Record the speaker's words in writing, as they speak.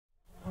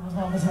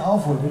ein bisschen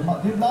aufholen.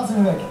 Den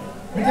blasen wir weg.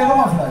 Mit der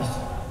Nummer vielleicht.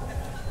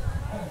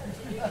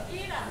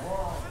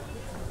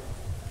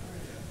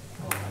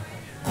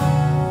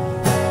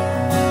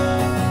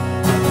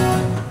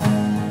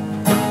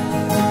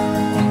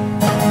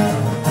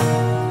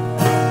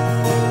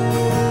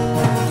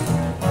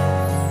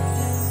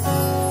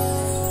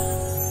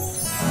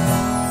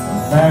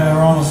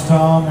 Later on a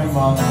stormy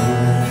Monday,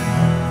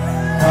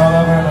 caught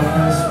up in a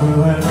mist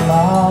within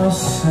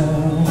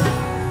myself.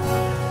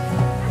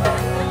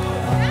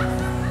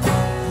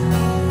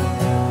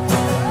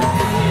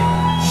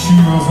 She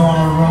was on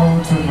a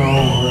road to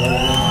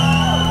nowhere,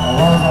 I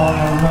was on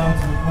a road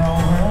to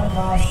nowhere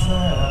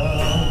myself.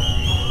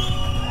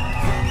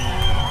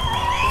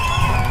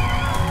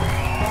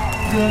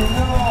 Didn't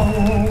know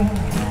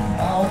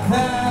how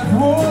that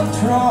would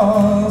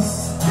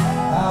trust,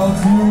 how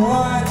do I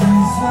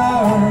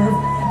deserve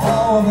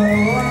all the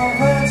love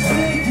that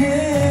she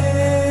gives?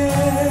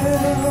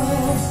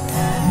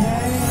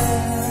 Yeah.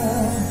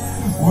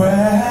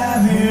 Where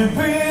have you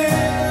been?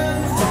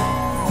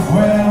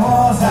 Where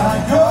was I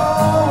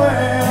going?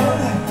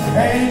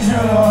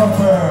 Angel of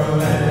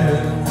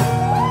Berlin,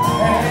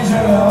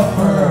 angel of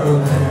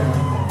Berlin.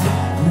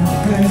 You've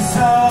been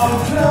so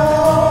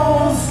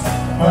close,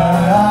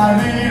 but I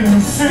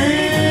didn't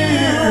see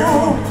you.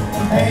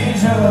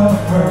 Angel of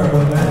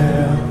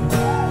Berlin,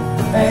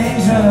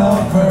 angel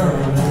of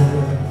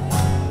Berlin.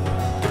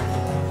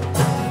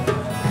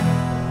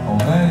 Oh,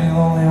 many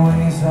lonely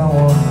ways I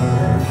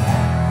wandered,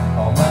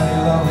 oh, many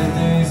lovely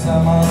days I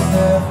must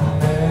have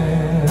missed.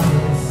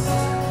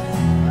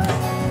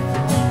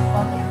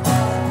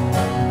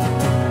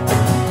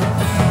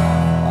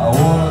 I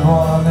wouldn't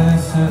want to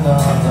miss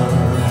another,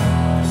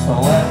 so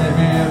let me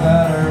be a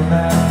better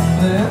man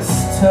this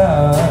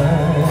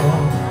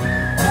time.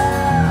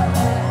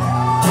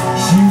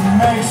 She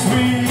makes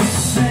me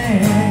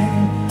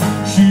sing,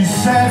 she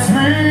sets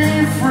me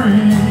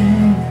free,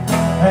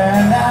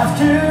 and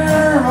after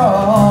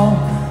all,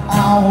 I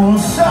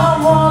want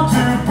someone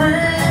to be.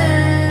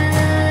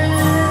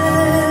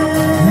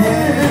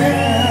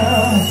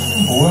 Yeah.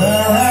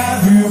 Where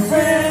have you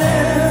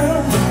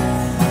been?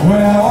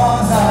 Where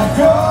was I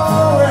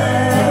going?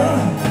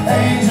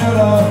 Angel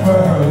of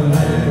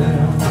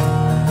Berlin,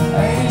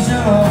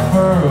 angel of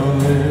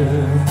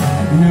Berlin.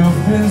 You've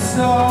been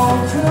so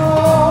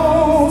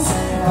close,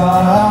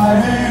 but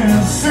I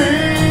didn't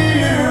see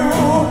you.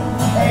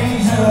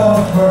 Angel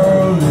of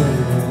Berlin.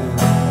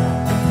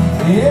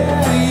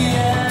 Yeah,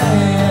 yeah,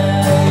 yeah,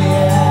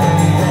 yeah,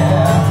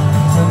 yeah.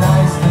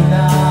 Tonight's the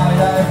night,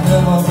 I've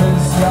never been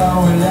so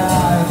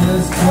alive.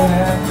 This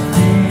couldn't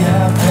be a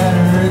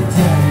better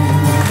day.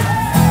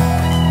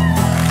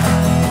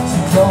 She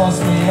calls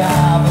me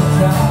out, but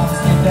drops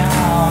me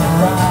down,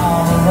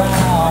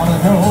 around,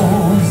 and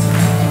goes.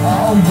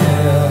 Oh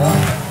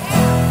yeah.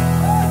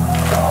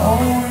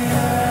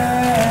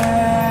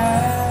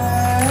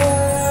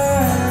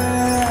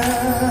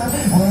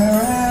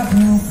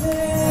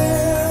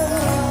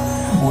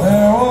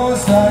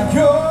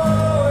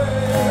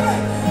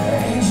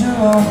 Angel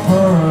of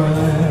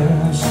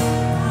Berlin,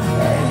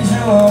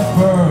 angel of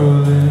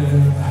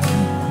Berlin.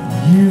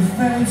 You've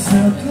been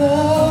so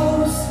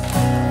close,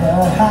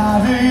 but I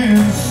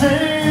didn't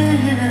see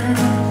you.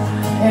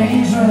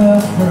 Angel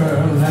of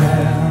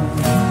Berlin,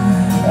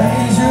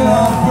 angel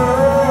of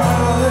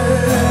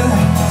Berlin.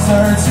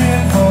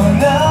 Searching for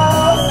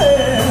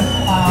nothing,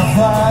 I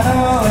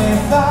finally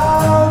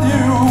found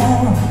you.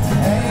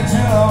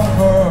 Angel of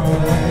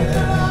Berlin,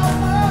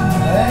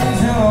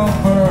 angel of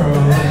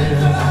Berlin.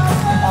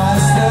 I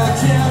still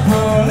can't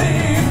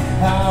believe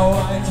how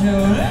I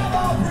could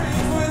ever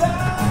breathe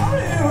without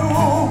you.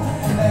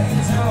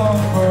 Angel of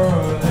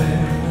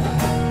Berlin,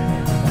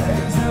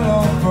 angel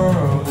of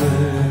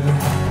Berlin.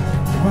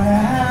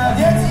 Where have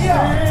you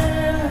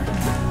been?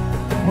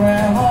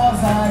 Where was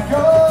I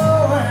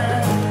going?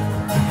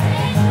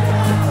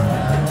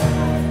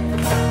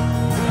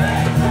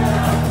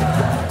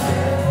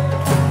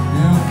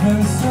 You've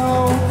been so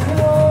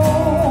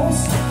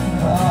close,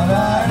 but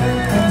I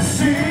didn't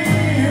see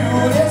you.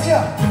 Yes,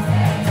 yeah.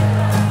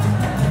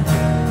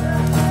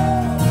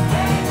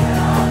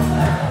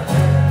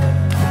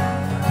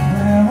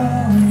 Where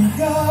will we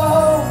go?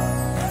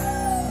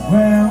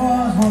 Where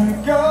was we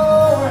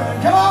going?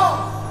 Come on!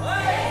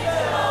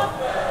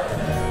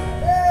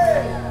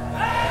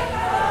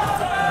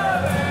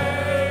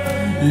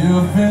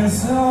 You've been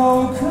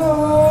so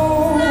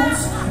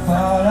close,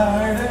 but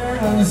I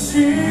didn't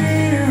see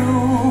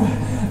you.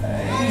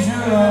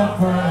 Angel of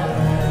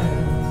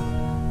Berlin,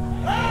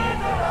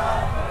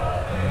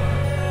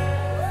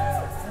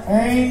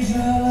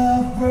 angel